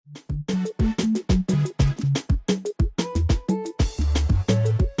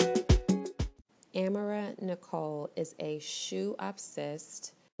is a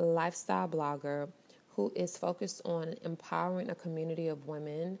shoe-obsessed lifestyle blogger who is focused on empowering a community of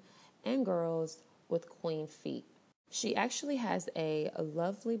women and girls with queen feet. She actually has a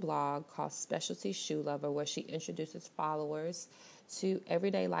lovely blog called Specialty Shoe Lover where she introduces followers to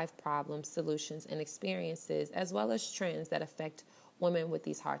everyday life problems, solutions, and experiences, as well as trends that affect women with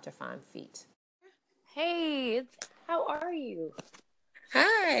these hard to find feet. Hey, how are you?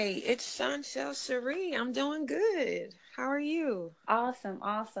 Hi, it's Chantel Cherie. I'm doing good. How are you? Awesome.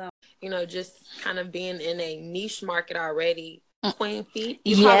 Just kind of being in a niche market already. Queen feet.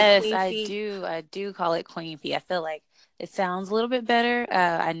 You call it Yes, queen I feet? do. I do call it queen bee. I feel like it sounds a little bit better.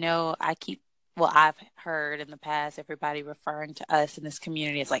 I know I've heard in the past everybody referring to us in this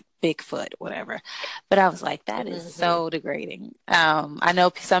community as like Bigfoot, whatever. But I was like, that is Mm-hmm. so degrading. I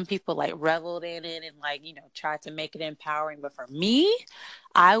know some people like reveled in it and like, tried to make it empowering. But for me,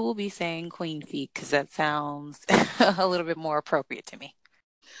 I will be saying queen feet because that sounds a little bit more appropriate to me.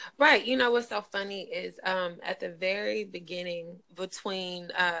 Right. You know what's so funny is at the very beginning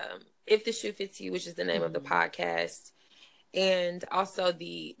between If the Shoe Fits You, which is the name of the Hmm. podcast, and also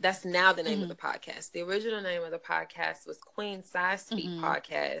that's now the name of Hmm. the podcast. The original name of the podcast was Queen Size Feet Hmm.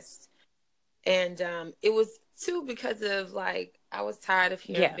 Podcast. And it was too because of like I was tired of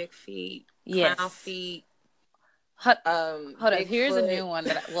hearing Yeah. big feet, clown Yes. feet, Hold, hold up. Here's a Bigfoot. new one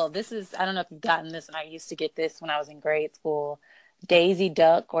this is, I don't know if you've gotten this, and I used to get this when I was in grade school. Daisy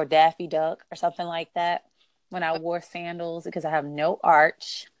Duck or Daffy Duck or something like that when I wore sandals because I have no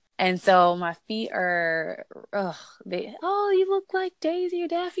arch. And so my feet are, you look like Daisy or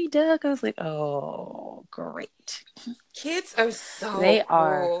Daffy Duck. I was like, oh, great. Kids are so They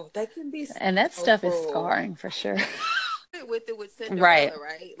are. cruel. They can be And that so stuff is cruel. scarring for sure. With it with Right. Cinderella,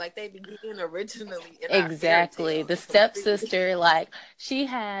 right? Like they began originally in our fairy Exactly. tales. The stepsister, like, she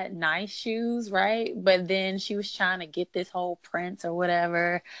had nice shoes, right? But then she was trying to get this whole prince or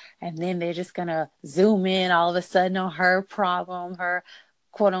whatever. And then they're just gonna zoom in all of a sudden on her problem, her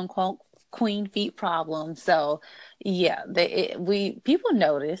quote unquote queen feet problem. So yeah, people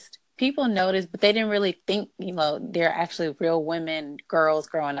noticed. People noticed, but they didn't really think, they're actually real women, girls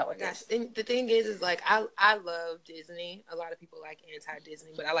growing up Oh my with gosh. this. And the thing is like I love Disney. A lot of people like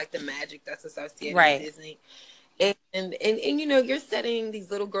anti-Disney, but I like the magic that's associated with Right. Disney. And you're setting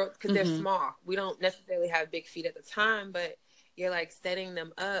these little girls because they're Mm-hmm. small. We don't necessarily have big feet at the time, but you're like setting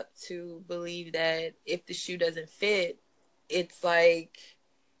them up to believe that if the shoe doesn't fit, it's like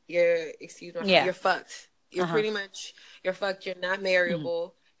Yeah. you're fucked. Uh-huh. You're fucked. You're not Mm-hmm.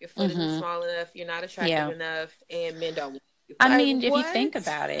 marryable. Your foot isn't Mm-hmm. small enough. You're not attractive Yeah. enough, and men don't want you. I Like mean, if you think what?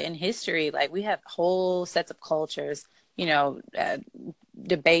 about it in history, like we have whole sets of cultures, you know, uh,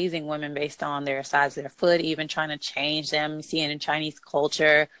 debasing women based on their size of their foot, even trying to change them. You see it in Chinese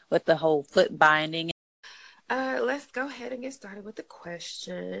culture with the whole foot binding. Let's go ahead and get started with the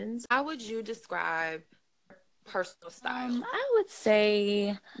questions. How would you describe personal style? I would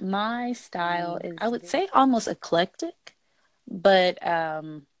say my style is, I would say almost eclectic, but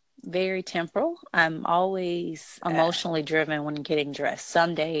very temporal. I'm always emotionally driven when getting dressed.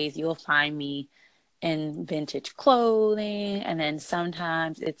 Some days you'll find me in vintage clothing, and then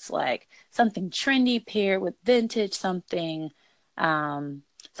sometimes it's like something trendy paired with vintage something. Um,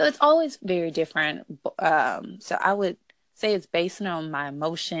 so it's always very different. So I would say it's based on my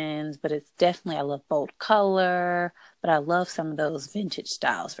emotions, but it's definitely, I love bold color, but I love some of those vintage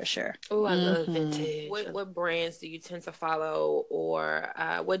styles for sure. Oh, I love Hmm. vintage. What brands do you tend to follow, or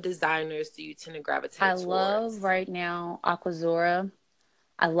what designers do you tend to I gravitate love towards? right now Aquazora.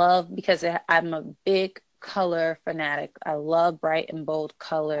 I love because I'm a big color fanatic. I love bright and bold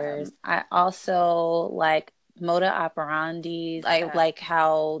colors. I also like Moda Operandi's. I like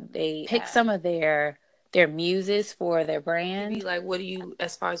how they pick some of their muses for their Maybe brand. like what do you,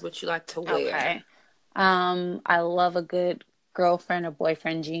 as far as what you like to wear? Okay. I love a good girlfriend or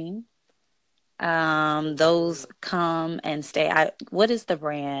boyfriend jean. Those come and stay. What is the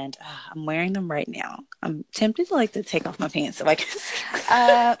brand? I'm wearing them right now. I'm tempted to like to take off my pants so I can see.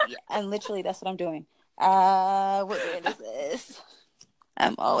 Yeah, and literally that's what I'm doing. What brand is this?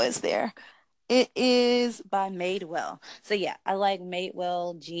 I'm always there. It is by Madewell. So yeah, I like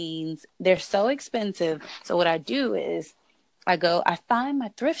Madewell jeans. They're so expensive. So what I do is I find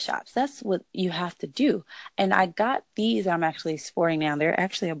my thrift shops. That's what you have to do. And I got these I'm actually sporting now. They're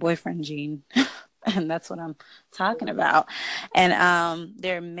actually a boyfriend jean. And that's what I'm talking about. And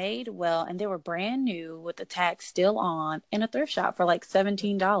they're made well, and they were brand new with the tag still on in a thrift shop for like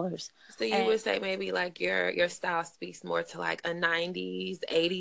 $17. So you And would say maybe like your style speaks more to like a 90s, 80s